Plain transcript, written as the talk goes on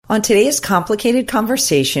On today's complicated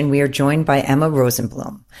conversation, we are joined by Emma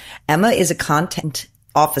Rosenblum. Emma is a content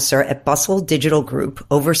officer at Bustle Digital Group,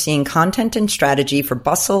 overseeing content and strategy for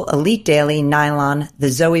Bustle, Elite Daily, Nylon, The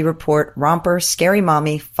Zoe Report, Romper, Scary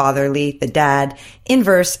Mommy, Fatherly, The Dad,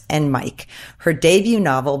 Inverse, and Mike. Her debut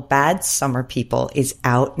novel, Bad Summer People, is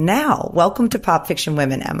out now. Welcome to Pop Fiction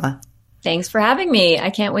Women, Emma. Thanks for having me. I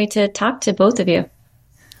can't wait to talk to both of you.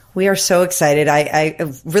 We are so excited. I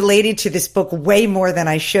related to this book way more than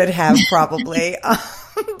I should have, probably.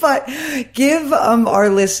 But give our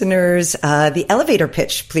listeners the elevator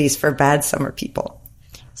pitch, please, for Bad Summer People.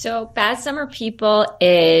 So Bad Summer People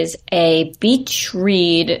is a beach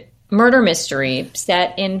read murder mystery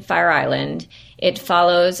set in Fire Island. It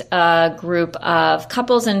follows a group of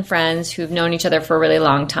couples and friends who've known each other for a really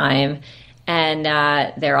long time. And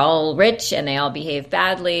they're all rich and they all behave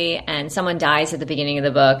badly. And someone dies at the beginning of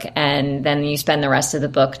the book. And then you spend the rest of the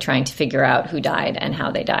book trying to figure out who died and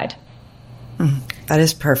how they died. That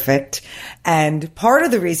is perfect. And part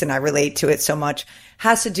of the reason I relate to it so much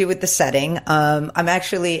has to do with the setting. I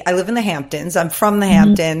live in the Hamptons. I'm from the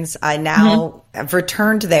Hamptons. I now have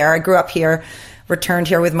returned there. I grew up here, returned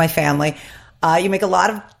here with my family. You make a lot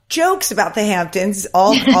of jokes about the Hamptons,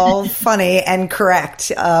 all funny and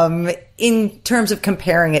correct, in terms of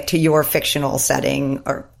comparing it to your fictional setting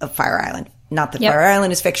of Fire Island. Not that Fire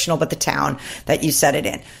Island is fictional, but the town that you set it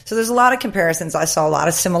in. So there's a lot of comparisons. I saw a lot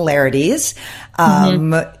of similarities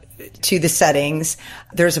to the settings.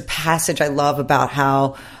 There's a passage I love about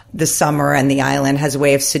how the summer and the island has a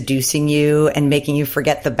way of seducing you and making you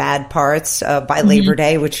forget the bad parts by Labor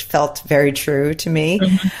Day, which felt very true to me.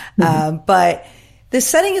 But the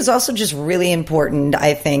setting is also just really important,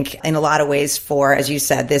 I think, in a lot of ways for, as you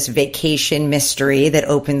said, this vacation mystery that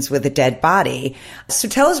opens with a dead body. So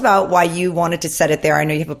tell us about why you wanted to set it there. I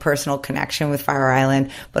know you have a personal connection with Fire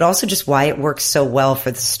Island, but also just why it works so well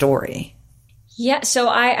for the story. Yeah, so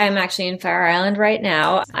I'm actually in Fire Island right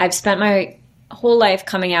now. I've spent my whole life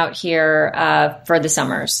coming out here for the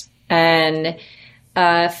summers. And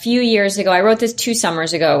a few years ago, I wrote this 2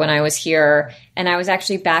 summers ago when I was here, and I was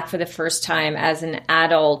actually back for the first time as an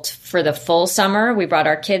adult for the full summer. We brought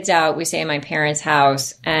our kids out. We stay in my parents'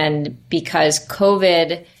 house. And because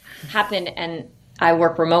COVID happened and I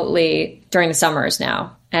work remotely during the summers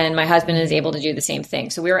now, and my husband is able to do the same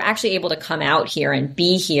thing. So we were actually able to come out here and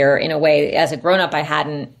be here in a way as a grown-up I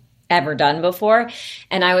hadn't ever done before.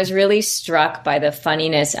 And I was really struck by the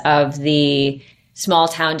funniness of the small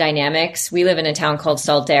town dynamics. We live in a town called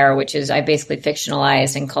Saltaire, which is, I basically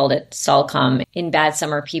fictionalized and called it Salcombe in Bad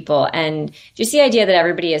Summer People. And just the idea that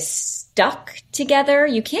everybody is stuck together.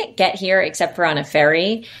 You can't get here except for on a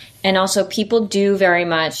ferry. And also people do very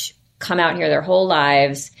much come out here their whole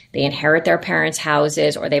lives. They inherit their parents'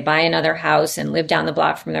 houses or they buy another house and live down the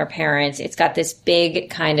block from their parents. It's got this big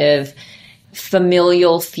kind of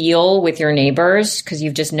familial feel with your neighbors because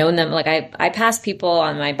you've just known them. Like I pass people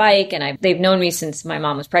on my bike and they've known me since my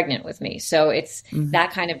mom was pregnant with me. So it's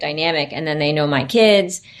that kind of dynamic. And then they know my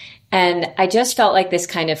kids. And I just felt like this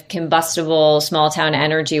kind of combustible small town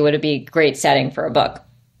energy would be a great setting for a book.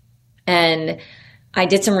 And I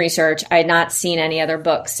did some research. I had not seen any other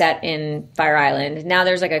books set in Fire Island. Now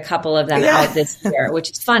there's like a couple of them out this year,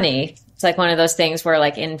 which is funny. It's like one of those things where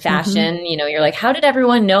like in fashion, you know, you're like, how did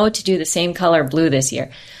everyone know to do the same color blue this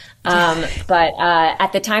year? But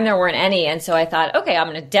at the time there weren't any. And so I thought, okay,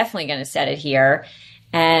 I'm definitely going to set it here.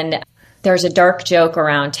 And there's a dark joke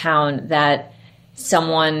around town that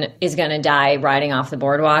someone is going to die riding off the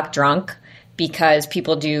boardwalk drunk because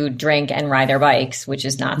people do drink and ride their bikes, which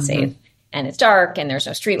is not safe. And it's dark and there's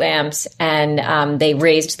no street lamps and they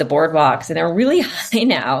raised the boardwalks and they're really high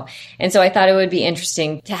now. And so I thought it would be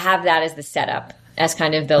interesting to have that as the setup, as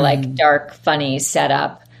kind of the like dark, funny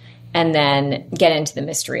setup, and then get into the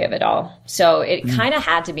mystery of it all. So it kind of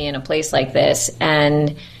had to be in a place like this.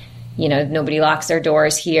 And, you know, nobody locks their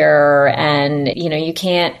doors here and, you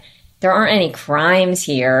know, there aren't any crimes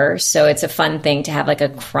here. So it's a fun thing to have like a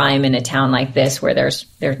crime in a town like this where there's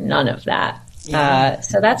none of that.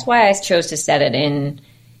 So that's why I chose to set it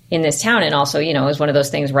in this town. And also, you know, it was one of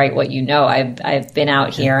those things, write what you know. I've been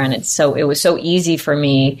out here and it was so easy for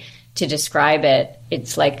me to describe it.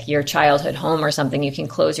 It's like your childhood home or something. You can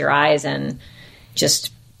close your eyes and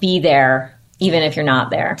just be there, even if you're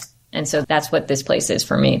not there. And so that's what this place is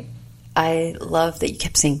for me. I love that you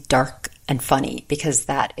kept saying dark and funny because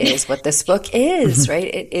that is what this book is, right?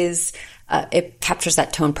 It is. It captures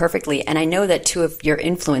that tone perfectly. And I know that 2 of your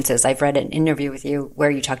influences, I've read an interview with you where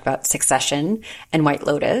you talked about Succession and White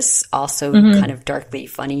Lotus, also kind of darkly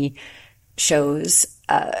funny shows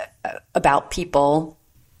about people,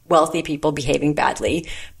 wealthy people behaving badly.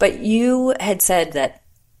 But you had said that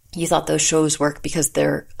you thought those shows work because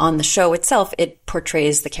they're on the show itself, it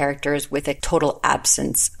portrays the characters with a total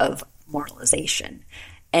absence of moralization.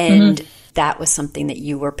 And that was something that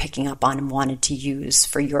you were picking up on and wanted to use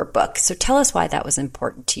for your book. So tell us why that was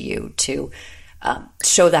important to you to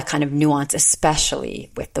show that kind of nuance,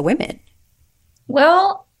 especially with the women.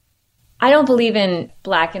 Well, I don't believe in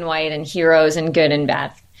black and white and heroes and good and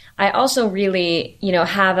bad. I also really,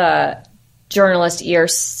 have a journalist ear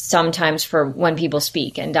sometimes for when people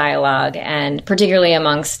speak and dialogue, and particularly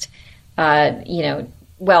amongst,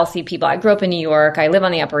 wealthy people. I grew up in New York. I live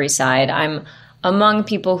on the Upper East Side. I'm among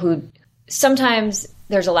people who sometimes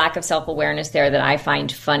there's a lack of self-awareness there that I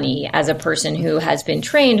find funny as a person who has been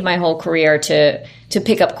trained my whole career to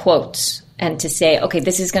pick up quotes and to say, okay,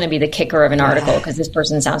 this is going to be the kicker of an article because this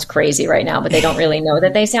person sounds crazy right now, but they don't really know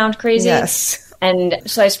that they sound crazy. Yes. And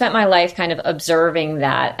so I spent my life kind of observing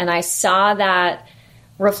that. And I saw that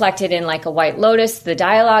reflected in like a White Lotus, the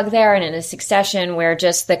dialogue there, and in a Succession where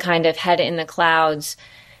just the kind of head in the clouds,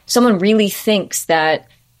 someone really thinks that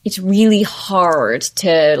it's really hard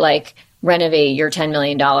to like renovate your $10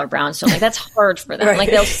 million brownstone. Like that's hard for them. Right. Like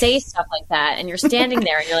they'll say stuff like that and you're standing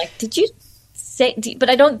there and you're like, did you say, but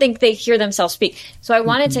I don't think they hear themselves speak. So I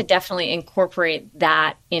wanted to definitely incorporate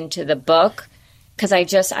that into the book, because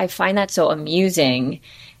I find that so amusing.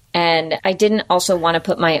 And I didn't also want to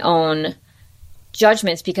put my own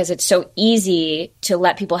judgments, because it's so easy to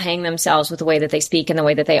let people hang themselves with the way that they speak and the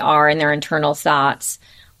way that they are and their internal thoughts.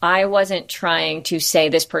 I wasn't trying to say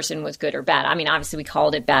this person was good or bad. I mean, obviously we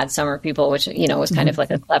called it Bad Summer People, which, was kind of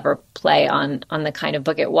like a clever play on the kind of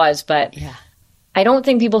book it was. But I don't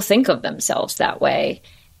think people think of themselves that way.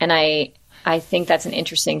 And I think that's an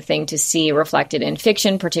interesting thing to see reflected in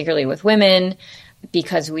fiction, particularly with women,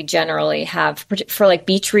 because we generally have, for like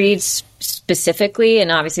beach reads specifically,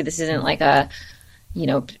 and obviously this isn't like a,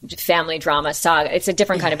 family drama saga. It's a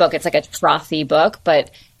different kind of book. It's like a frothy book, but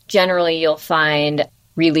generally you'll find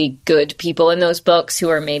really good people in those books who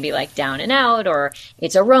are maybe like down and out, or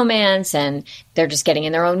it's a romance and they're just getting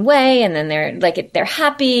in their own way, and then they're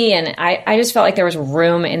happy. And I just felt like there was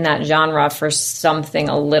room in that genre for something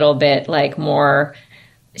a little bit like more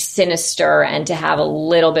sinister and to have a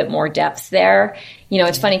little bit more depth there.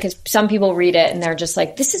 It's funny because some people read it and they're just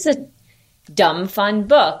like, this is a dumb, fun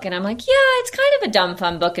book. And I'm like, yeah, it's kind of a dumb,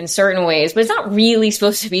 fun book in certain ways, but it's not really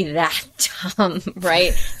supposed to be that dumb,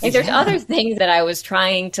 right? Like there's other things that I was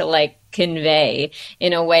trying to like convey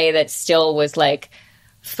in a way that still was like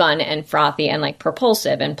fun and frothy and like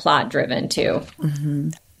propulsive and plot driven too. Mm-hmm.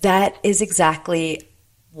 That is exactly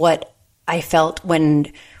what I felt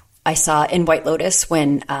when I saw in White Lotus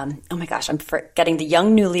when, oh my gosh, I'm forgetting the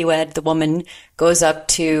young newlywed, the woman goes up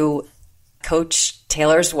to Coach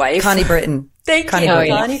Taylor's wife. Connie Britton. Thank Connie you,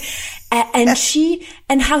 Britton. Connie.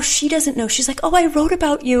 And how she doesn't know. She's like, oh, I wrote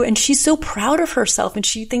about you. And she's so proud of herself. And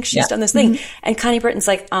she thinks she's done this thing. Mm-hmm. And Connie Britton's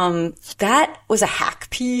like, that was a hack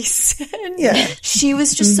piece. She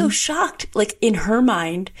was just so shocked. Like in her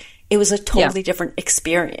mind, it was a totally different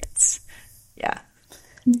experience. Yeah.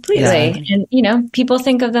 Completely. Yeah. And, people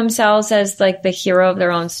think of themselves as like the hero of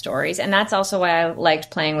their own stories. And that's also why I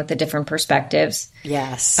liked playing with the different perspectives.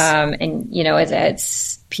 Yes.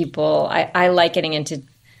 It's people, I like getting into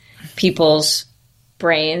people's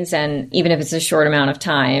brains, and even if it's a short amount of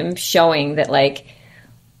time, showing that like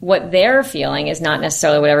what they're feeling is not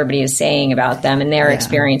necessarily what everybody is saying about them. And their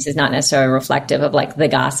experience is not necessarily reflective of like the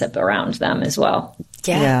gossip around them as well.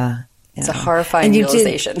 Yeah. It's a horrifying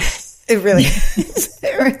realization. It really is.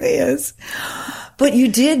 It really is. But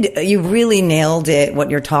you really nailed it, what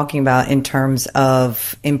you're talking about in terms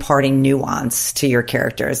of imparting nuance to your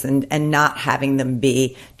characters and not having them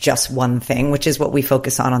be just one thing, which is what we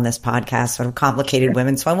focus on this podcast, sort of complicated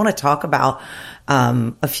women. So I want to talk about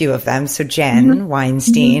a few of them. So Jen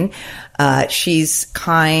Weinstein, she's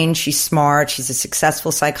kind, she's smart, she's a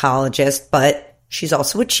successful psychologist, but she's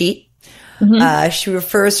also a cheat. She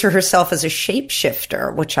refers to herself as a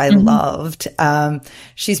shapeshifter, which I loved.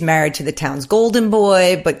 She's married to the town's golden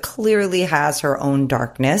boy, but clearly has her own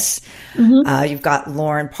darkness. You've got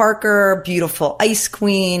Lauren Parker, beautiful ice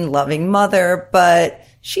queen, loving mother, but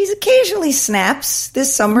she's occasionally snaps.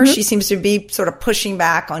 This summer, she seems to be sort of pushing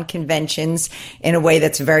back on conventions in a way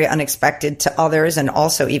that's very unexpected to others and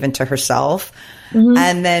also even to herself.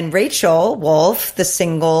 And then Rachel Wolf, the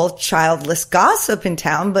single, childless gossip in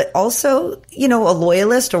town, but also, a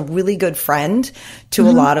loyalist, a really good friend to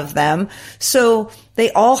a lot of them. So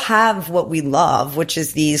they all have what we love, which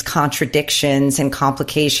is these contradictions and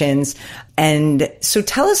complications. And so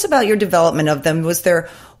tell us about your development of them. Was there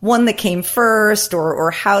one that came first,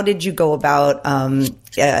 or how did you go about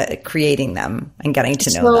creating them and getting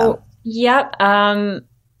to know them? Yep.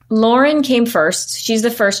 Lauren came first. She's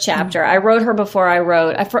the first chapter. I wrote her before I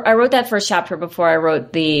wrote that first chapter before I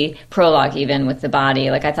wrote the prologue, even with the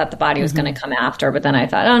body. Like, I thought the body was going to come after, but then I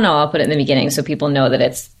thought, oh no, I'll put it in the beginning so people know that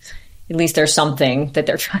it's, at least there's something that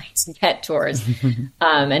they're trying to get towards,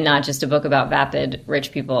 and not just a book about vapid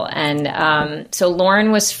rich people. And so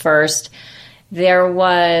Lauren was first.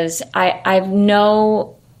 I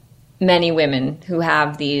know many women who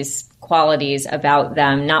have these qualities about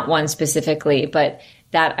them, not one specifically, but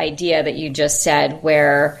that idea that you just said,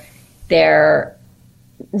 where they're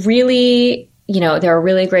really, they're a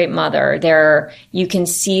really great mother. You can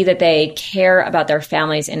see that they care about their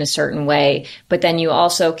families in a certain way, but then you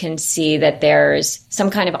also can see that there's some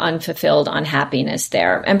kind of unfulfilled unhappiness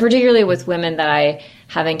there. And particularly with women that I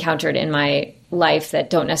have encountered in my life that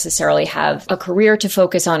don't necessarily have a career to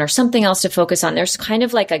focus on or something else to focus on, there's kind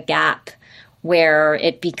of like a gap where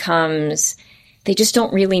it becomes, they just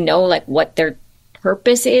don't really know like what their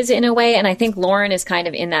purpose is in a way. And I think Lauren is kind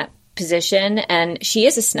of in that position, and she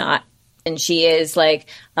is a snot, and she is like,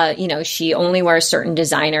 she only wears certain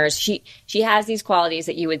designers. She has these qualities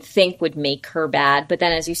that you would think would make her bad. But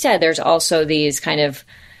then, as you said, there's also these kind of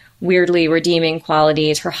weirdly redeeming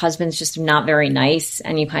qualities. Her husband's just not very nice,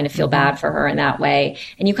 and you kind of feel bad for her in that way.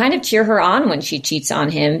 And you kind of cheer her on when she cheats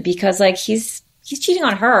on him, because like he's cheating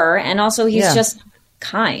on her, and also he's just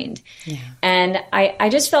kind. Yeah. And I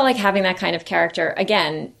just felt like having that kind of character,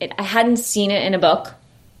 again, I hadn't seen it in a book,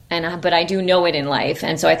 but I do know it in life.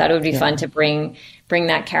 And so I thought it would be fun to bring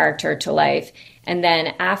that character to life. And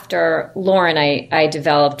then after Lauren, I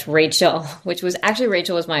developed Rachel, which was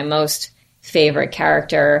my most favorite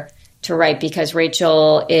character to write, because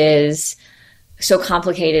Rachel is so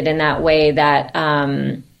complicated in that way that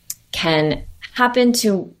can happen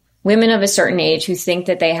to women of a certain age who think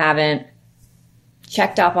that they haven't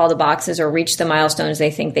checked off all the boxes or reached the milestones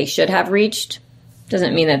they think they should have reached.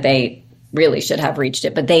 Doesn't mean that they really should have reached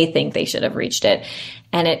it, but they think they should have reached it.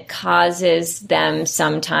 And it causes them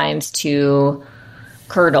sometimes to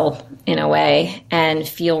curdle in a way and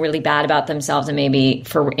feel really bad about themselves, and maybe,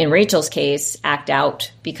 in Rachel's case, act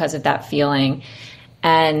out because of that feeling.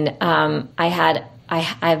 And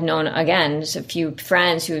I've known, again, just a few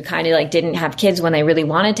friends who kind of like didn't have kids when they really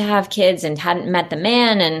wanted to have kids and hadn't met the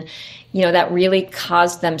man, and that really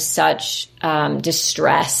caused them such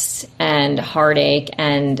distress and heartache.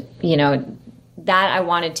 And, that I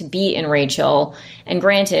wanted to be in Rachel. And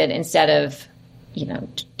granted, instead of,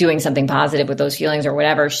 doing something positive with those feelings or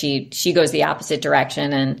whatever, she goes the opposite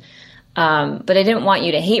direction. And but I didn't want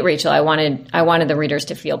you to hate Rachel. I wanted the readers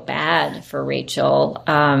to feel bad for Rachel,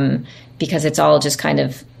 because it's all just kind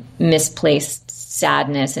of misplaced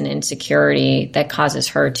sadness and insecurity that causes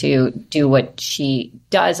her to do what she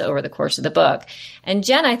does over the course of the book. And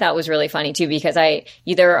Jen, I thought, was really funny too, because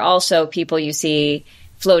there are also people you see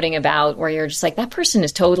floating about where you're just like, that person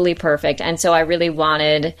is totally perfect. And so I really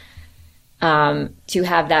wanted to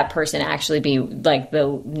have that person actually be like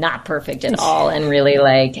the not perfect at all, and really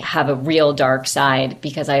like have a real dark side,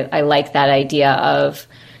 because I like that idea of,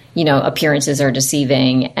 appearances are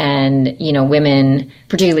deceiving, and, women,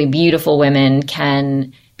 particularly beautiful women,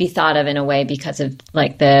 can be thought of in a way because of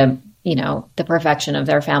like the perfection of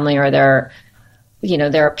their family or their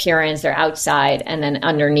appearance, their outside. And then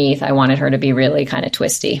underneath, I wanted her to be really kind of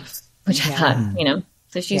twisty, which I thought,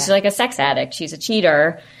 so she's like a sex addict. She's a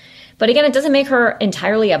cheater. But again, it doesn't make her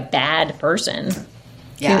entirely a bad person.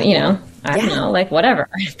 Yeah. I don't know, like whatever.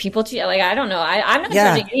 People cheat. Like, I don't know. I'm not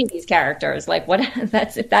judging any of these characters. Like,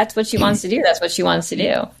 if that's what she wants to do, that's what she wants to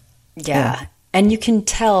do. Yeah. And you can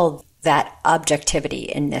tell that objectivity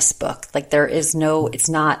in this book. Like, it's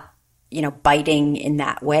not, biting in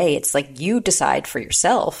that way. It's like you decide for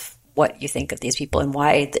yourself what you think of these people and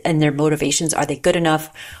why, and their motivations. Are they good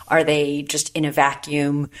enough? Are they just in a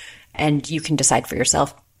vacuum? And you can decide for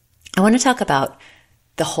yourself. I want to talk about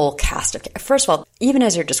the whole cast of, first of all, even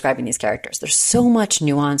as you're describing these characters, there's so much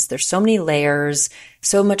nuance, there's so many layers,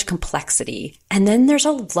 so much complexity, and then there's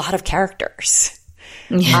a lot of characters.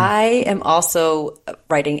 Yeah. I am also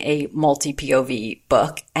writing a multi-POV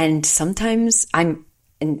book, and sometimes I'm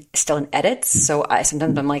still in edits, so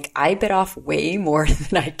sometimes I'm like, I bit off way more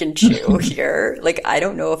than I can chew here. Like, I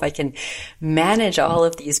don't know if I can manage all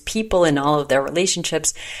of these people and all of their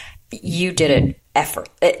relationships. You did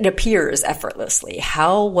it appears effortlessly.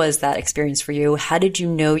 How was that experience for you? How did you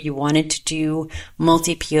know you wanted to do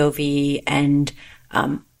multi-POV? And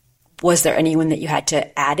was there anyone that you had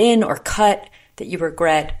to add in or cut that you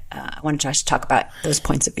regret? I wanted to talk about those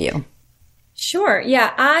points of view. Sure.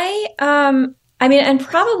 Yeah. And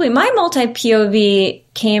probably my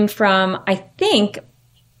multi-POV came from, I think,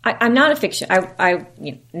 I'm not a fiction.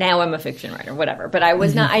 Now I'm a fiction writer, whatever. But I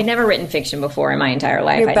was not. I'd never written fiction before in my entire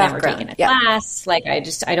life. I'd never taken a class. Like I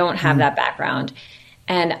don't have that background,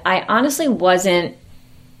 and I honestly wasn't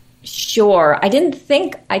sure. I didn't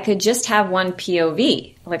think I could just have one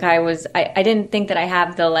POV. Like I didn't think that I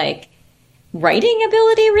have the writing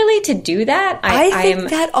ability really to do that. I think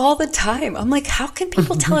that all the time. I'm like, how can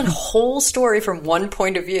people tell a whole story from one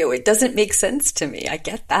point of view? It doesn't make sense to me. I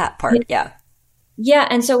get that part. Yeah. Yeah.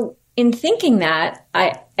 And so in thinking that,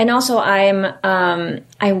 I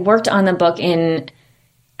worked on the book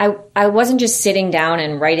I wasn't just sitting down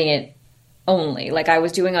and writing it only. Like I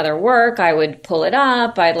was doing other work. I would pull it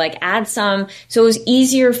up. I'd add some. So it was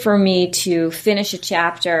easier for me to finish a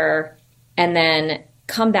chapter and then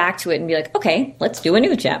come back to it and be like, okay, let's do a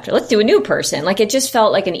new chapter. Let's do a new person. It just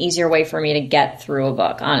felt like an easier way for me to get through a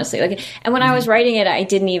book, honestly. And when I was writing it, I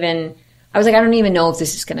was like, I don't even know if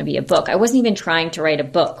this is going to be a book. I wasn't even trying to write a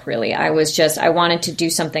book, really. I wanted to do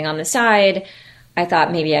something on the side. I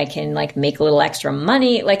thought maybe I can make a little extra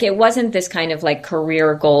money. It wasn't this kind of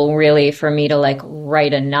career goal really for me to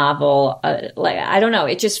write a novel. I don't know.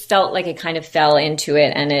 It just felt like it kind of fell into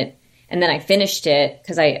it, and then I finished it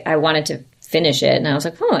because I wanted to finish it, and I was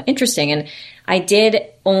like, oh, interesting. And I did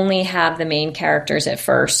only have the main characters at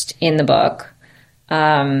first in the book.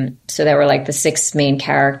 So there were the 6 main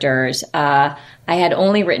characters. I had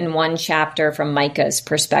only written one chapter from Micah's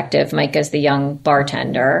perspective. Micah's the young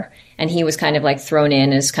bartender, and he was kind of thrown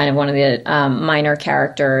in as kind of one of the minor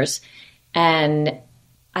characters. And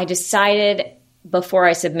I decided before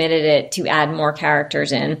I submitted it to add more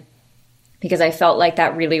characters in, because I felt like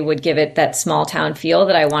that really would give it that small town feel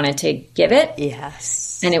that I wanted to give it.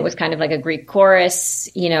 Yes. And it was kind of like a Greek chorus,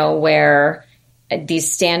 where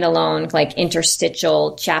these standalone,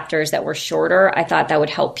 interstitial chapters that were shorter, I thought that would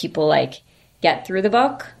help people get through the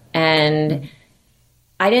book. And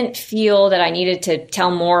I didn't feel that I needed to tell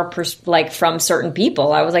more from certain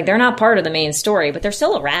people. I was like, they're not part of the main story, but they're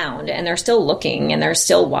still around and they're still looking and they're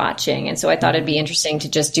still watching. And so I thought it'd be interesting to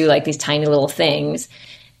just do these tiny little things.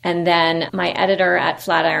 And then my editor at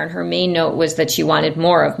Flatiron, her main note was that she wanted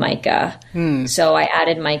more of Micah. So I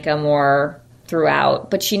added Micah more throughout,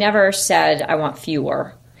 but she never said I want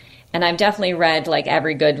fewer. And I've definitely read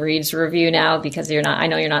every Goodreads review now, because I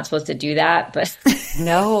know you're not supposed to do that, but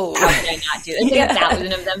no, how can I not do that? There's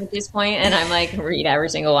 1,000 of them at this point, and I'm read every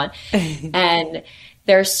single one. And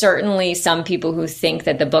there's certainly some people who think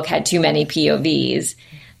that the book had too many POVs.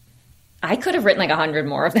 I could have written 100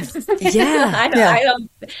 more of them. Yeah.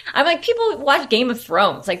 I'm like, people watch Game of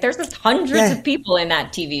Thrones. There's just hundreds of people in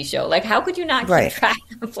that TV show. How could you not keep track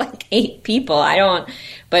of 8 people?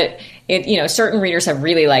 But it, certain readers have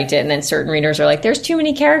really liked it. And then certain readers are like, there's too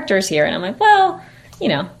many characters here. And I'm like, well,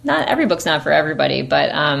 not every book's not for everybody,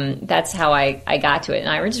 but that's how I got to it. And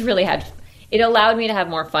I just really it allowed me to have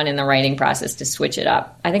more fun in the writing process, to switch it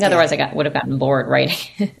up. I think otherwise I would have gotten bored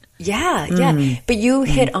writing. Yeah. But you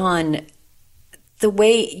hit on the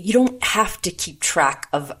way you don't have to keep track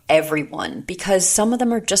of everyone, because some of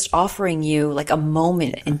them are just offering you a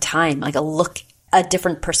moment in time, a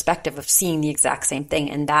different perspective of seeing the exact same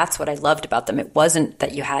thing. And that's what I loved about them. It wasn't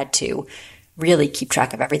that you had to really keep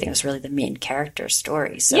track of everything. It was really the main character's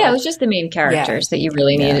story. So yeah, it was just the main characters that you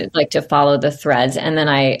really needed to follow the threads. And then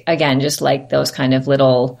I, again, just those kind of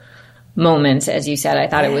little moments, as you said. I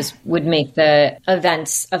thought it would make the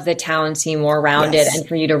events of the town seem more rounded, and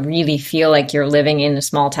for you to really feel like you're living in a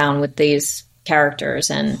small town with these characters.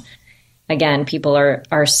 And again, people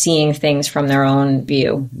are seeing things from their own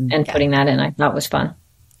view, and putting that in, I thought was fun.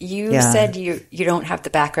 You said you don't have the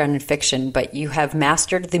background in fiction, but you have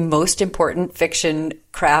mastered the most important fiction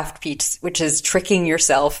craft piece, which is tricking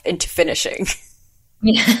yourself into finishing.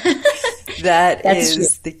 Yeah. That's true.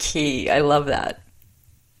 The key. I love that.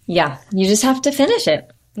 Yeah, you just have to finish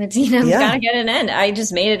it. It's, got to get an end. I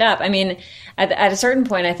just made it up. I mean, at a certain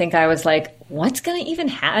point, I think I was like, what's going to even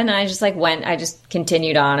happen? And I just I just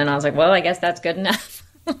continued on, and I was like, well, I guess that's good enough.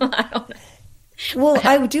 I don't know. Well,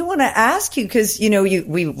 I do want to ask you, because,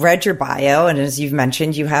 we read your bio, and as you've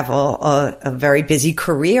mentioned, you have a very busy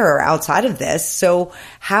career outside of this. So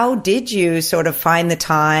how did you sort of find the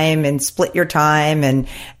time and split your time?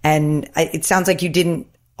 And it sounds like you didn't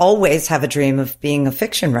always have a dream of being a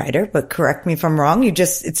fiction writer, but correct me if I'm wrong.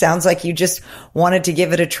 It sounds like you just wanted to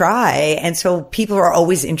give it a try. And so people are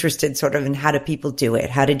always interested sort of in, how do people do it?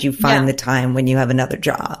 How did you find the time when you have another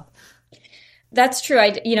job? That's true.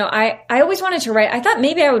 I always wanted to write. I thought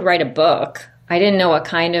maybe I would write a book. I didn't know what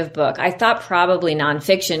kind of book. I thought probably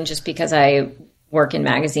nonfiction, just because I work in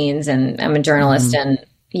magazines and I'm a journalist, and,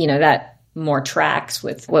 that more tracks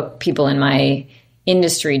with what people in my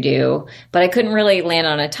industry do, but I couldn't really land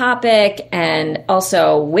on a topic. And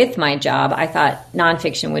also with my job, I thought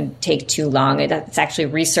nonfiction would take too long. It's actually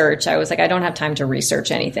research. I was like, I don't have time to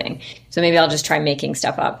research anything. So maybe I'll just try making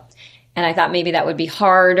stuff up. And I thought maybe that would be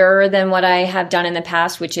harder than what I have done in the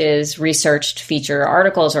past, which is researched feature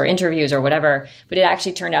articles or interviews or whatever. But it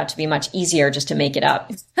actually turned out to be much easier just to make it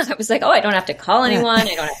up. I was like, oh, I don't have to call anyone.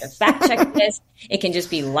 I don't have to fact check this. It can just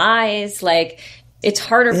be lies. Like, it's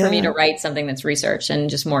harder for me to write something that's researched and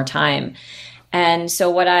just more time. And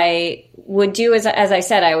so what I would do is, as I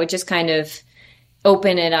said, I would just kind of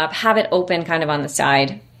open it up, have it open kind of on the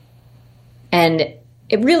side. And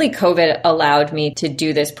it really, COVID allowed me to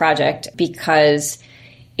do this project because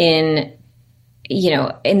in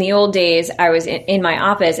the old days, I was in my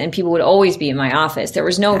office and people would always be in my office. There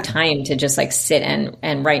was no time to just like sit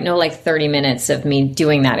and write, no like 30 minutes of me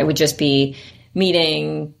doing that. It would just be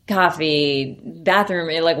meeting, coffee, bathroom,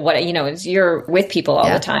 like what, you're with people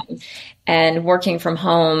all the time. And working from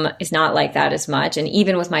home is not like that as much. And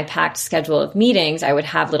even with my packed schedule of meetings, I would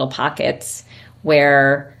have little pockets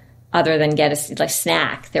where other than get a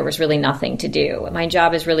snack, there was really nothing to do. My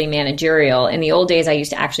job is really managerial. In the old days, I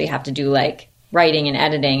used to actually have to do like writing and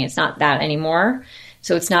editing. It's not that anymore.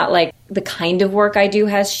 So it's not like the kind of work I do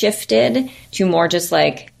has shifted to more just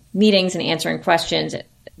like meetings and answering questions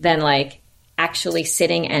than like actually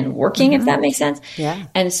sitting and working, if that makes sense. Yeah.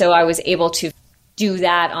 And so I was able to do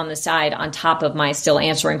that on the side on top of my still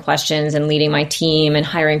answering questions and leading my team and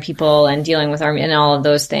hiring people and dealing with and all of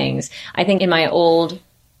those things. I think in my old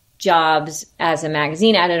jobs as a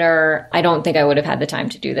magazine editor, I don't think I would have had the time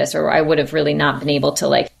to do this, or I would have really not been able to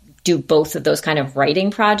like do both of those kind of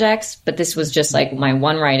writing projects. But this was just like my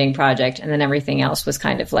one writing project. And then everything else was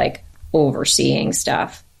kind of like overseeing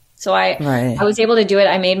stuff. So I was able to do it.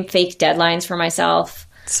 I made fake deadlines for myself.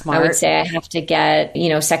 Smart. I would say I have to get,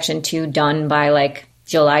 section 2 done by like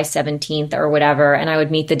July 17th or whatever. And I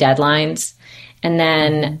would meet the deadlines. And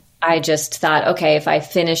then I just thought, okay, if I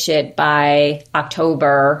finish it by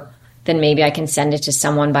October, then maybe I can send it to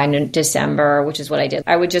someone by December, which is what I did.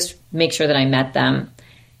 I would just make sure that I met them.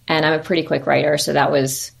 And I'm a pretty quick writer, so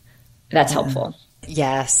that's helpful.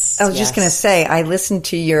 Yes. I was just going to say, I listened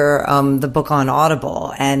to your the book on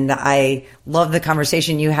Audible, and I love the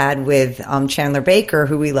conversation you had with Chandler Baker,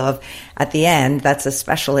 who we love, at the end. That's a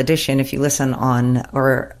special edition if you listen on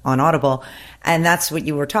Audible. And that's what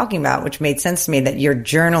you were talking about, which made sense to me, that you're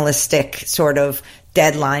journalistic, sort of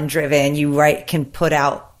deadline driven. You can put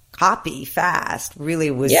out copy fast.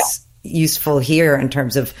 Really was useful here in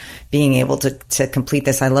terms of being able to complete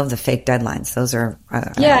this. I love the fake deadlines. Those are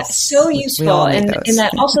so useful. And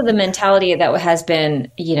that also the mentality that has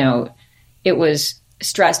been, it was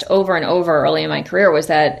stressed over and over early in my career was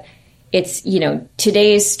that it's,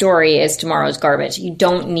 today's story is tomorrow's garbage. You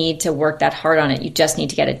don't need to work that hard on it. You just need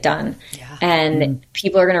to get it done. Yeah. And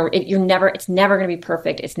people are going to, it's never going to be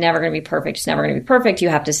perfect. It's never going to be perfect. It's never going to be perfect. You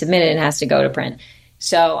have to submit it and it has to go to print.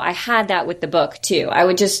 So I had that with the book too. I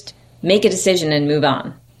would just make a decision and move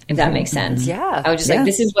on, if that makes sense. Yeah. I was just like,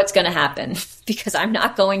 this is what's going to happen because I'm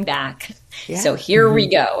not going back. Yeah. So here we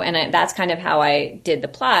go. And that's kind of how I did the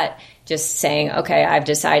plot, just saying, okay, I've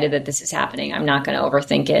decided that this is happening. I'm not going to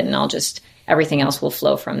overthink it. And everything else will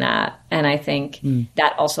flow from that. And I think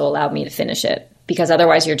that also allowed me to finish it because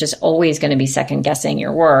otherwise you're just always going to be second guessing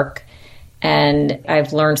your work. And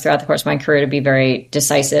I've learned throughout the course of my career to be very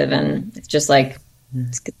decisive. And it's just like,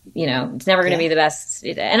 it's never going to be the best.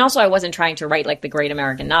 And also I wasn't trying to write like the great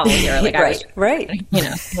American novel here. Like I was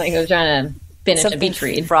trying to finish a beach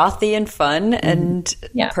read. Frothy and fun and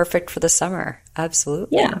perfect for the summer.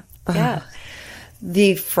 Absolutely. Yeah. Yeah.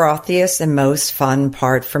 The frothiest and most fun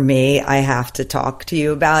part for me, I have to talk to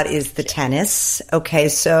you about, is the tennis. Okay,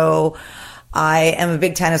 so I am a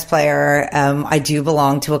big tennis player. I do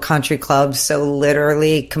belong to a country club, so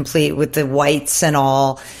literally complete with the whites and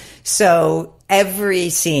all. So every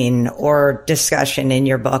scene or discussion in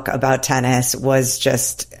your book about tennis was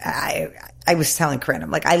just, I was telling Corinne,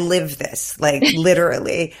 I'm like, I live this, like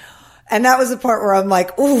literally. And that was the part where I'm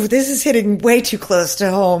like, ooh, this is hitting way too close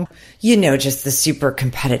to home. Just the super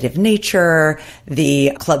competitive nature,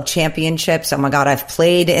 the club championships. Oh my God, I've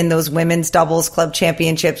played in those women's doubles club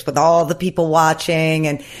championships with all the people watching.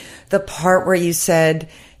 And the part where you said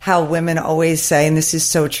how women always say, and this is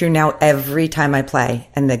so true now, every time I play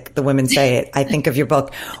and the women say it, I think of your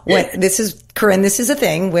book. Corinne, this is a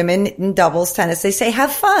thing. Women in doubles tennis, they say,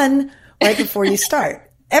 have fun right before you start.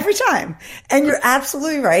 Every time. And you're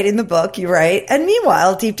absolutely right. In the book, you're right. And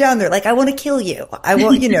meanwhile, deep down, they're like, I want to kill you. I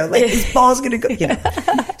want, like this ball's going to go,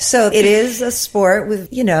 So it is a sport with,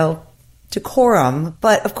 decorum.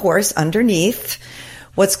 But of course, underneath,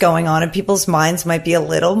 what's going on, and people's minds might be a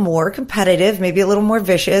little more competitive, maybe a little more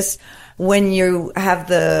vicious when you have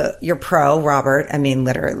your pro, Robert. I mean,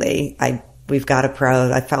 literally, we've got a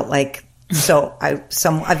pro. I felt like,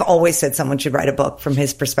 I've always said someone should write a book from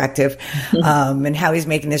his perspective, and how he's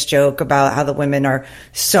making this joke about how the women are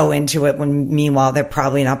so into it when meanwhile they're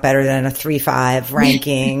probably not better than a 3-5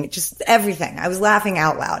 ranking, just everything. I was laughing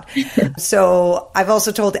out loud. So I've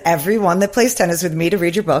also told everyone that plays tennis with me to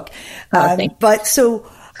read your book.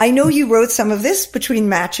 I know you wrote some of this between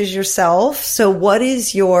matches yourself. So what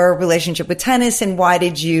is your relationship with tennis, and why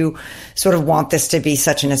did you sort of want this to be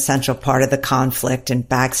such an essential part of the conflict and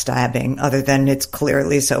backstabbing, other than it's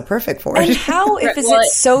clearly so perfect for it? And how is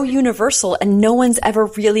it so universal and no one's ever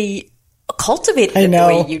really cultivated it the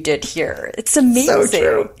way you did here? It's amazing. So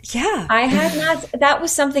true. Yeah. I had not, that was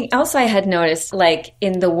something else I had noticed, like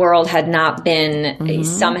in the world had not been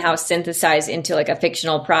somehow synthesized into like a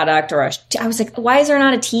fictional product I was like, why is there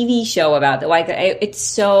not a TV show about that? Why, it's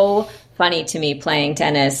so funny to me playing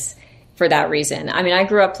tennis for that reason. I mean, I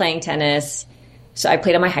grew up playing tennis, so I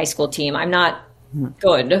played on my high school team. I'm not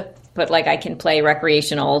good, but like I can play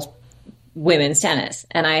recreational women's tennis.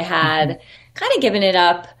 And I had kind of given it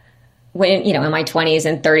up when, in my 20s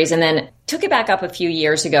and 30s, and then took it back up a few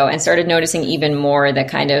years ago and started noticing even more the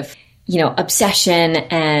kind of, obsession.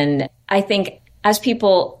 And I think as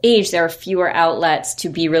people age, there are fewer outlets to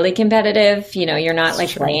be really competitive. You're not like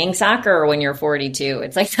playing soccer when you're 42.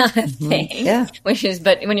 It's like not a thing. Yeah.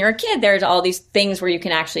 But when you're a kid, there's all these things where you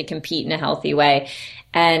can actually compete in a healthy way.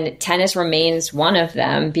 And tennis remains one of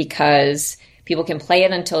them because people can play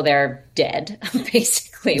it until they're dead,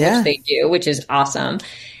 basically, which they do, which is awesome.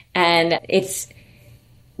 And it's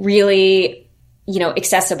really,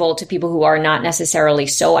 accessible to people who are not necessarily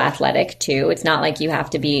so athletic too. It's not like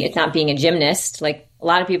it's not being a gymnast. Like a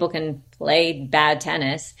lot of people can play bad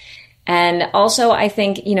tennis. And also I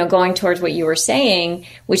think, going towards what you were saying,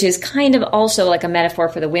 which is kind of also like a metaphor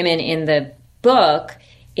for the women in the book,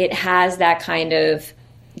 it has that kind of,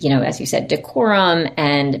 as you said, decorum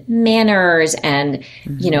and manners and,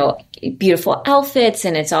 beautiful outfits,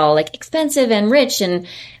 and it's all like expensive and rich,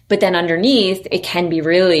 but then underneath it can be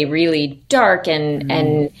really, really dark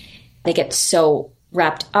and they get so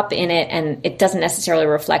wrapped up in it, and it doesn't necessarily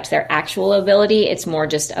reflect their actual ability. It's more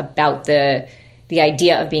just about the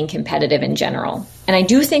idea of being competitive in general. And I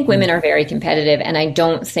do think women are very competitive, and I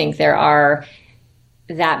don't think there are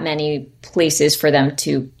that many places for them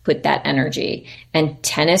to put that energy. And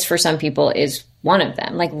tennis for some people is one of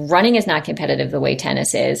them. Like running is not competitive the way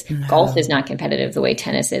tennis is. No. Golf is not competitive the way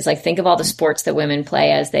tennis is. Like think of all the sports that women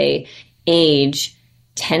play as they age.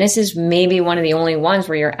 Tennis is maybe one of the only ones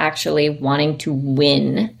where you're actually wanting to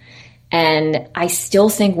win. And I still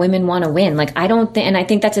think women want to win. Like and I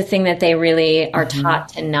think that's a thing that they really are taught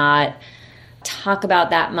to not talk about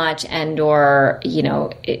that much, and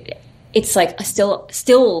it's like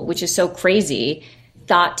still, which is so crazy,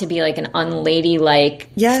 thought to be like an unladylike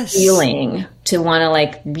feeling to want to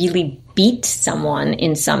like really beat someone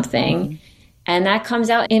in something. And that comes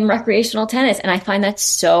out in recreational tennis. And I find that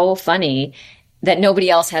so funny that nobody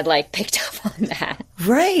else had like picked up on that.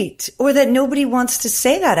 Right. Or that nobody wants to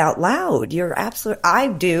say that out loud. You're absolutely, I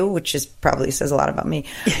do, which is probably says a lot about me,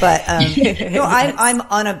 but, I'm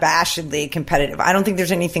unabashedly competitive. I don't think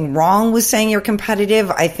there's anything wrong with saying you're competitive.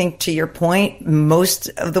 I think to your point, most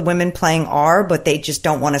of the women playing are, but they just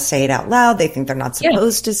don't want to say it out loud. They think they're not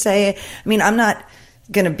supposed to say it. I mean, I'm not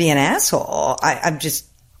going to be an asshole.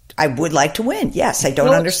 I would like to win. Yes. I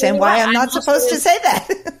don't understand why I'm not supposed to say that.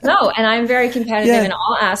 No. And I'm very competitive in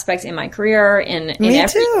all aspects in my career, in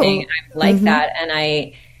everything. I like that. And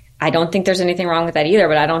I don't think there's anything wrong with that either,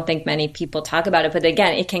 but I don't think many people talk about it. But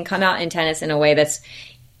again, it can come out in tennis in a way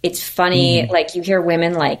it's funny. Like you hear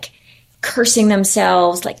women like cursing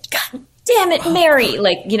themselves, like, God damn it, Mary.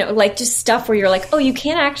 Like just stuff where you're like, oh, you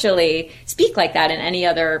can't actually speak like that in any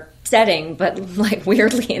other setting, but like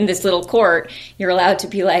weirdly in this little court, you're allowed to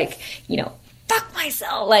be like, fuck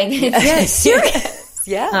myself. Like, yes, serious.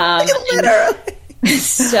 Yeah.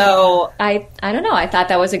 So I don't know. I thought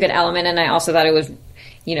that was a good element. And I also thought it was,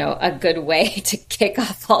 a good way to kick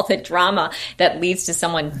off all the drama that leads to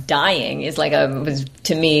someone dying is like was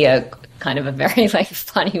to me a kind of a very like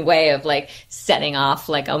funny way of like setting off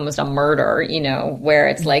like almost a murder, where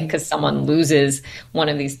it's like, cause someone loses one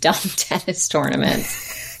of these dumb tennis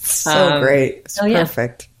tournaments. So great. It's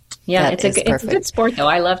perfect. Yeah, it's a good sport, though.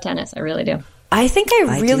 I love tennis. I really do. I think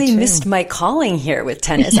I really missed my calling here with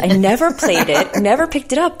tennis. I never played it, never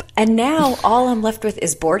picked it up. And now all I'm left with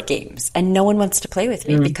is board games. And no one wants to play with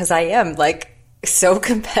me because I am like so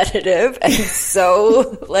competitive and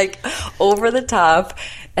so like over the top,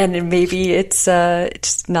 and maybe it's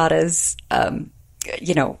just not as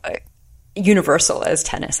universal as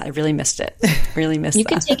tennis. I really missed it. Really missed You that.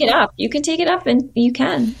 can take it up. You can take it up, and you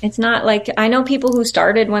can. It's not like, I know people who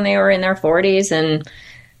started when they were in their 40s and,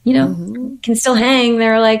 can still hang.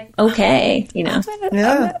 They're like, okay, I'm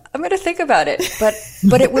going to think about it,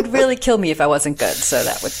 but it would really kill me if I wasn't good. So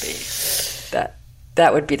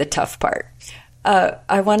that would be the tough part.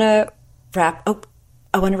 I want to wrap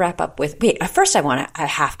up with, first I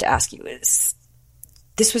have to ask you, this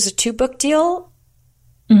was a 2-book deal?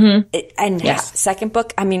 Mm-hmm. And yes. Second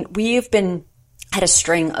book, I mean, we've had a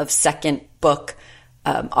string of second book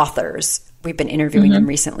authors. We've been interviewing them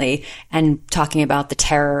recently and talking about the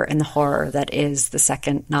terror and the horror that is the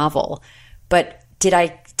second novel. But did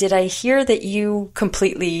I hear that you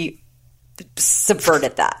completely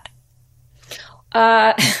subverted that?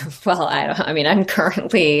 Well, I'm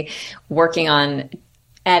currently working on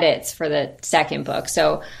edits for the second book.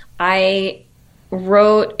 So it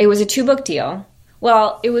was a 2-book deal.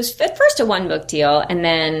 Well, it was at first a 1-book deal, and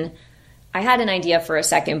then I had an idea for a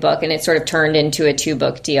second book, and it sort of turned into a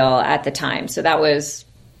 2-book deal at the time. So that was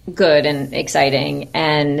good and exciting.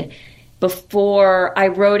 And before I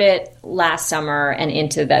wrote it last summer and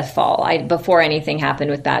into the fall, before anything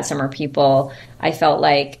happened with Bad Summer People, I felt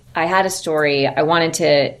like I had a story. I wanted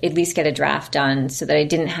to at least get a draft done so that I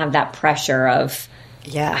didn't have that pressure of,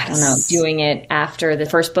 doing it after the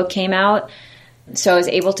first book came out. So I was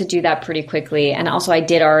able to do that pretty quickly. And also I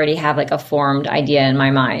did already have like a formed idea in my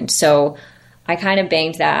mind. So I kind of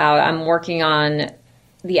banged that out. I'm working on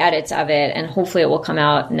the edits of it, and hopefully it will come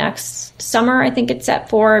out next summer. I think it's set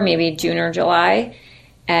for maybe June or July.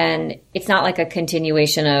 And it's not like a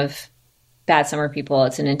continuation of Bad Summer People.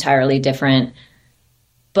 It's an entirely different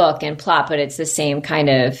book and plot, but it's the same kind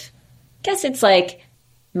of, I guess it's like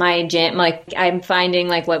my jam, like I'm finding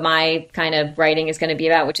like what my kind of writing is going to be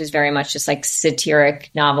about, which is very much just like satiric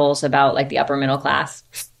novels about like the upper middle class,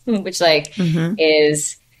 which like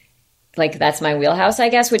is like, that's my wheelhouse, I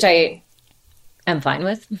guess, which I am fine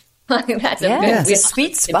with. That's a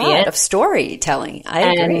sweet spot of storytelling.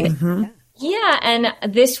 I agree. Yeah.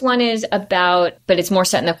 And this one is about, but it's more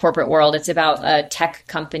set in the corporate world. It's about a tech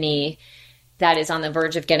company that is on the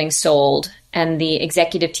verge of getting sold. And the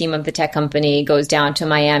executive team of the tech company goes down to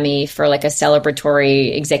Miami for like a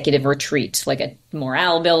celebratory executive retreat, like a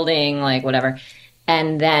morale building, like whatever.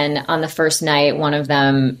 And then on the first night, one of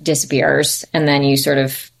them disappears. And then you sort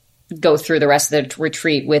of go through the rest of the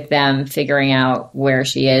retreat with them, figuring out where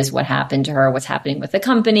she is, what happened to her, what's happening with the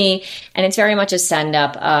company. And it's very much a send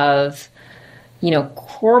up of,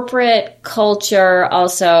 corporate culture,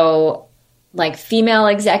 also like female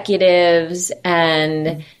executives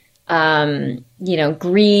and,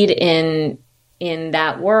 greed in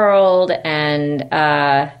that world. And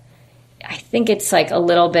I think it's like a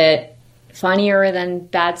little bit funnier than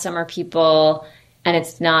Bad Summer People. And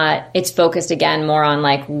it's focused again more on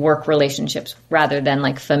like work relationships rather than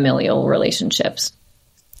like familial relationships.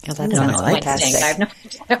 Oh, that sounds fantastic. I have no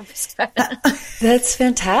idea. That's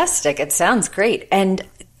fantastic. It sounds great. And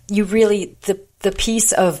you really, the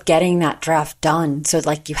piece of getting that draft done so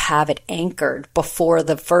like you have it anchored before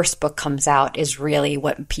the first book comes out is really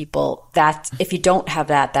what if you don't have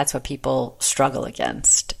that, that's what people struggle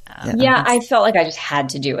against. I felt like I just had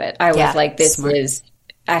to do it. I was like,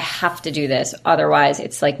 I have to do this. Otherwise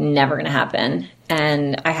it's like never going to happen.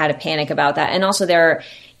 And I had a panic about that. And also a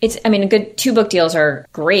good 2-book deals are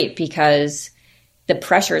great because the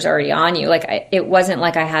pressure is already on you. Like it wasn't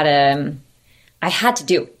like I had to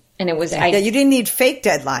do it. And it was, you didn't need fake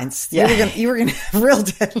deadlines. Yeah. You were going to have real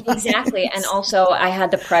deadlines. Exactly. And also I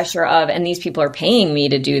had the pressure of, and these people are paying me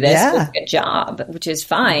to do this with a job, which is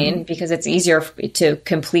fine because it's easier to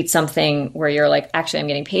complete something where you're like, actually, I'm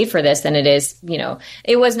getting paid for this than it is,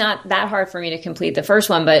 it was not that hard for me to complete the first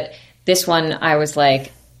one, but this one I was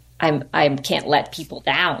like, I can't let people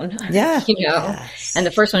down. Yeah. Yes. And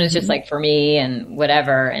the first one is just like for me and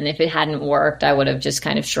whatever. And if it hadn't worked, I would have just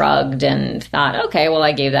kind of shrugged and thought, okay, well,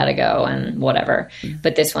 I gave that a go and whatever.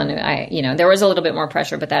 But this one, there was a little bit more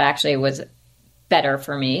pressure, but that actually was better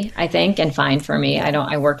for me, I think, and fine for me.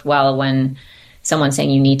 I worked well when someone's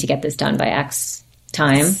saying you need to get this done by X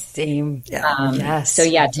time. Same. Yes. So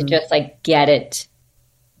to just like get it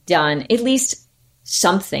done, at least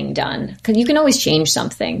something done, because you can always change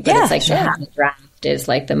something, but it's like to have a draft is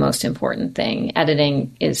like the most important thing.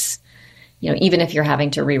 Editing is, even if you're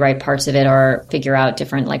having to rewrite parts of it or figure out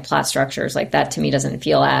different like plot structures, like that to me doesn't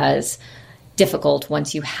feel as difficult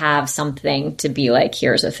once you have something to be like,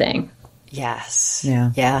 here's a thing. Yes.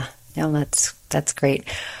 Yeah. Yeah. No, that's great.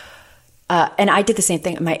 and I did the same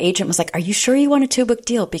thing. My agent was like, "Are you sure you want a 2-book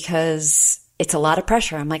deal? Because it's a lot of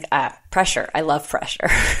pressure." I'm like, pressure. I love pressure.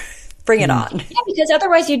 Bring it on. Yeah, because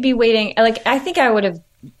otherwise you'd be waiting. Like, I think it would have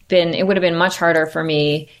been much harder for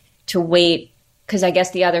me to wait, because I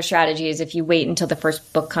guess the other strategy is if you wait until the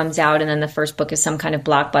first book comes out and then the first book is some kind of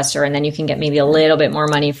blockbuster, and then you can get maybe a little bit more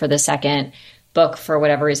money for the second book for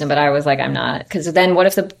whatever reason. But I was like, I'm not, because then what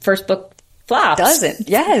if the first book flops? Doesn't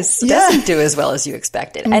do as well as you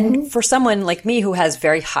expected. And for someone like me who has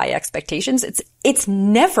very high expectations, it's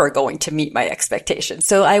never going to meet my expectations.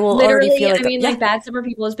 So I will already feel like, like Bad Summer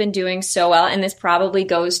People has been doing so well, and this probably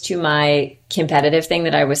goes to my competitive thing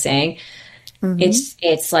that I was saying.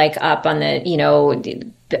 It's like up on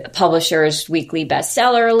the publisher's weekly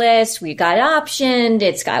bestseller list. We got optioned.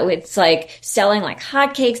 It's like selling like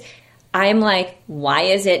hotcakes. I'm like, why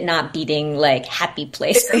is it not beating like Happy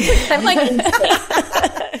Place? I'm like,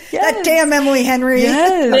 that damn Emily Henry.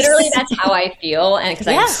 Yes. Literally, that's how I feel, and because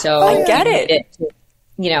I'm so I get it.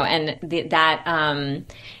 And that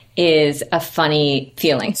is a funny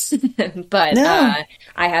feeling, but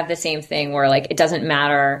I have the same thing where like it doesn't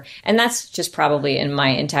matter, and that's just probably in my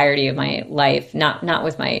entirety of my life, not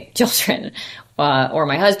with my children or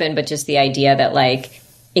my husband, but just the idea that like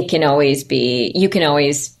you can always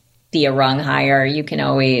be a rung higher. You can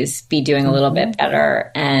always be doing a little bit better.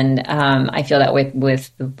 And I feel that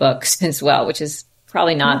with the books as well, which is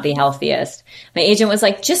probably not the healthiest. My agent was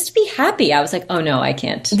like, just be happy. I was like, oh no, I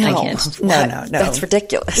can't. No. I can't. No. That's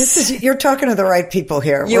ridiculous. You're talking to the right people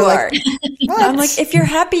here. You are. I'm like, if you're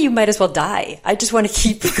happy, you might as well die. I just want to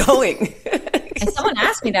keep going. And someone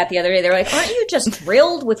asked me that the other day. They're like, aren't you just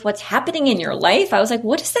thrilled with what's happening in your life? I was like,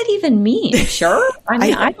 what does that even mean? Sure. I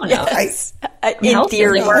mean, I don't know. In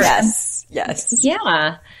theory, yes.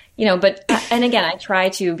 Yeah. But, and again, I try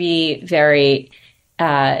to be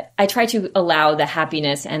I try to allow the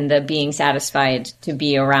happiness and the being satisfied to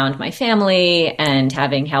be around my family and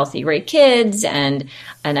having healthy, great kids and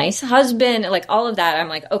a nice husband, like all of that. I'm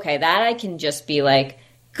like, okay, that I can just be like,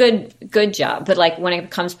 good job. But like when it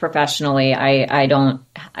comes professionally, I don't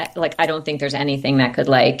think there's anything that could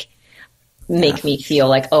like make me feel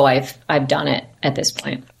like, oh, I've done it at this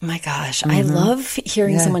point. My gosh. I love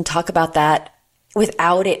hearing someone talk about that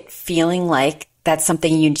without it feeling like that's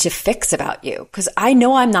something you need to fix about you. Because I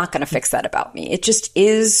know I'm not going to fix that about me. It just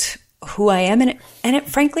is who I am. And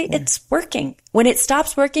frankly, it's working. When it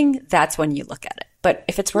stops working, that's when you look at it. But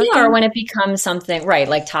if it's working. Yeah, or when it becomes something, right,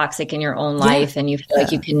 like toxic in your own life and you feel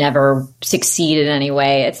like you can never succeed in any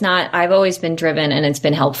way. It's not, I've always been driven and it's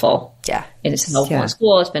been helpful. Yeah. It's helpful in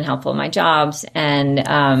school. It's been helpful in my jobs. And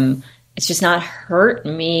it's just not hurt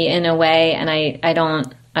me in a way. And I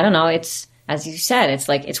don't know. It's, as you said, it's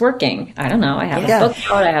like, it's working. I don't know. I have a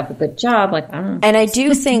book out. I have a good job. Like, I don't know. And I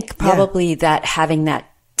do think probably that having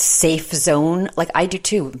that safe zone, like I do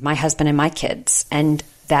too, my husband and my kids, and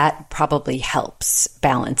that probably helps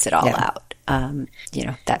balance it all out.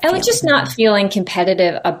 That I was just not feeling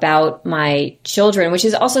competitive about my children, which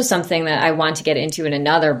is also something that I want to get into in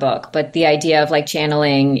another book. But the idea of like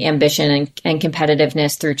channeling ambition and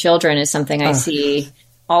competitiveness through children is something I see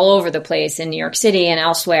all over the place in New York City and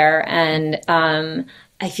elsewhere. And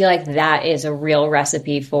I feel like that is a real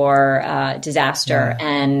recipe for disaster,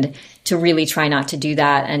 and to really try not to do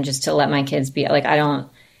that and just to let my kids be like, I don't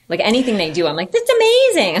like anything they do. I'm like, that's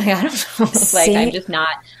amazing. Like, I don't know. Like, I'm just not,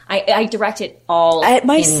 I direct it all at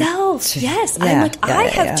myself. Yes. I'm like, I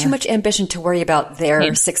have too much ambition to worry about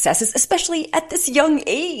their successes, especially at this young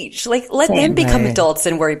age. Like, let them become adults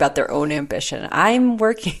and worry about their own ambition. I'm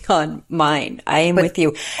working on mine. I am with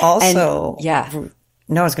you. Also,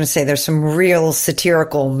 no, I was going to say there's some real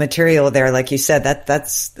satirical material there. Like you said,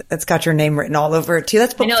 that's got your name written all over it too.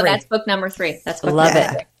 That's book 3. That's book number 3. That's book Love number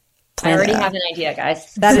 3. it. I already have an idea,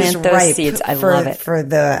 guys. That is right. Seeds. I love it. For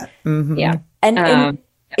the, And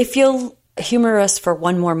if you'll humor us for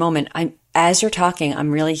one more moment, as you're talking, I'm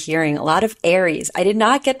really hearing a lot of Aries. I did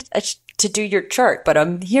not get to do your chart, but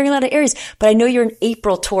I'm hearing a lot of Aries. But I know you're an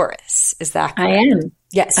April Taurus. Is that correct? I am.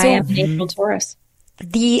 Yeah, I am an April Taurus.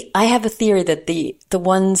 I have a theory that the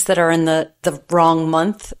ones that are in the wrong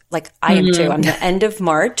month, like I am too. I'm the end of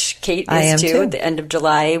March. Kate is too. The end of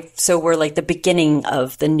July. So we're like the beginning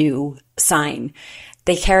of the new sign.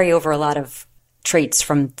 They carry over a lot of traits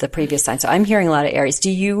from the previous sign. So I'm hearing a lot of Aries. Do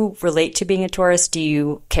you relate to being a Taurus? Do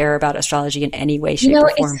you care about astrology in any way, shape,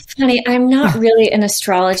 or form? It's funny. I'm not really an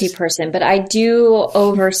astrology person, but I do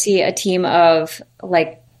oversee a team of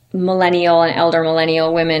like millennial and elder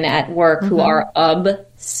millennial women at work who are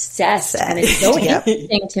obsessed. And it's so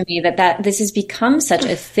interesting to me that this has become such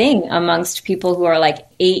a thing amongst people who are like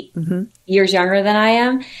 8 years younger than I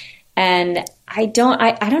am. And I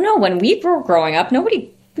don't know. When we were growing up,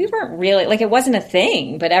 we weren't really like, it wasn't a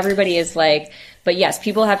thing, but everybody is like, but yes,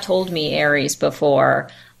 people have told me Aries before.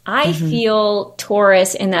 I feel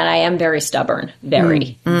Taurus in that I am very stubborn,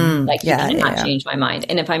 very like you cannot change my mind.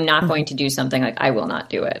 And if I'm not going to do something, like I will not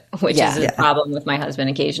do it, which is a problem with my husband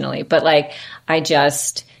occasionally. But like,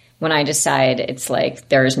 when I decide, it's like,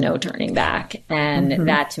 there's no turning back. And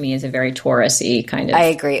that to me is a very Taurus-y kind of. I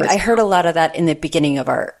agree. I heard a lot of that in the beginning of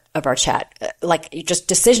our chat. Like just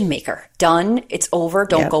decision maker, done. It's over.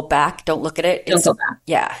 Don't go back. Don't look at it. Don't go back.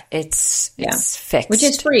 Yeah. It's fixed. Which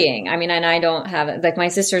is freeing. I mean, and I don't have it. Like my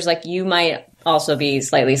sister's like, you might also be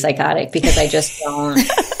slightly psychotic because I just don't,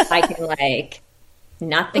 I can like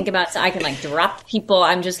not think about, I can like drop people.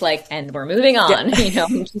 I'm just like, and we're moving on, you know,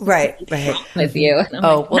 I'm just right. with you.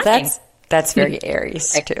 Oh, like, well, that's very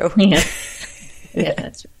Aries too. Yeah,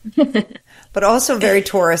 that's true. But also very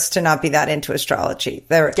Taurus to not be that into astrology.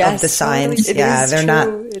 They're of the signs. They're not.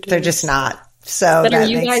 They're just not. So, but are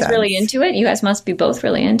you guys really into it? You guys must be both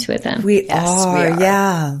really into it then. We are.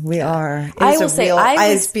 Yeah, we are. I will say,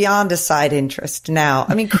 it's beyond a side interest now.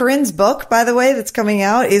 I mean, Corinne's book, by the way, that's coming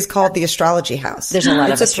out is called The Astrology House. There's a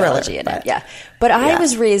lot of astrology in it. Yeah. But I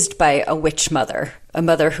was raised by a witch mother, a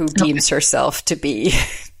mother who deems herself to be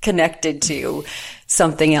connected to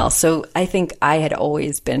something else. So I think I had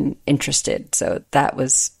always been interested. So that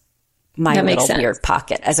was my little weird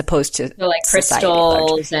pocket, as opposed to like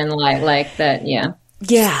crystals and like that. Yeah.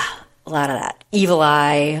 Yeah. A lot of that. Evil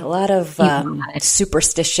eye, a lot of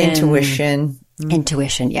superstition.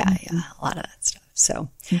 Intuition. Yeah. A lot of that stuff. So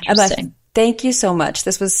interesting. Thank you so much.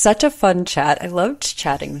 This was such a fun chat. I loved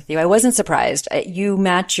chatting with you. I wasn't surprised. You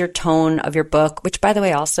match your tone of your book, which, by the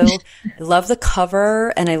way, also, I love the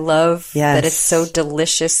cover, and I love that it's so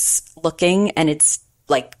delicious looking, and it's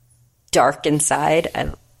like dark inside.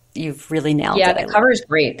 You've really nailed it. Yeah, the cover is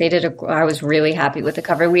great. I was really happy with the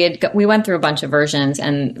cover. We went through a bunch of versions,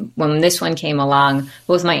 and when this one came along,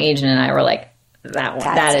 both my agent and I were like,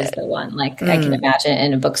 that is the one. Like I can imagine it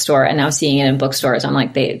in a bookstore, and now seeing it in bookstores, I'm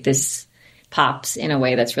like, this pops in a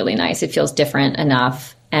way that's really nice. It feels different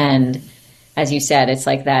enough. And as you said, it's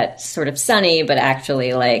like that sort of sunny, but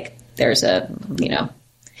actually like there's a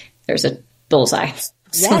bullseye.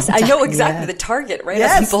 Yes, I know exactly the target, right?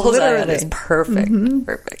 Yes, bullseye. It's perfect.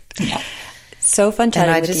 Perfect. Yeah. So fun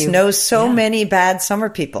chatting with you. And I just know so many bad summer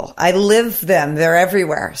people. I live them. They're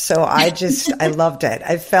everywhere. So I loved it.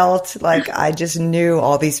 I felt like I just knew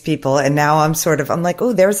all these people. And now I'm like,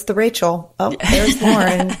 oh, there's the Rachel. Oh, there's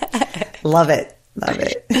Lauren. Love it.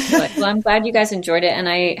 Well, I'm glad you guys enjoyed it. And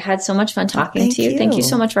I had so much fun talking to you. Thank you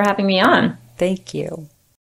so much for having me on. Thank you.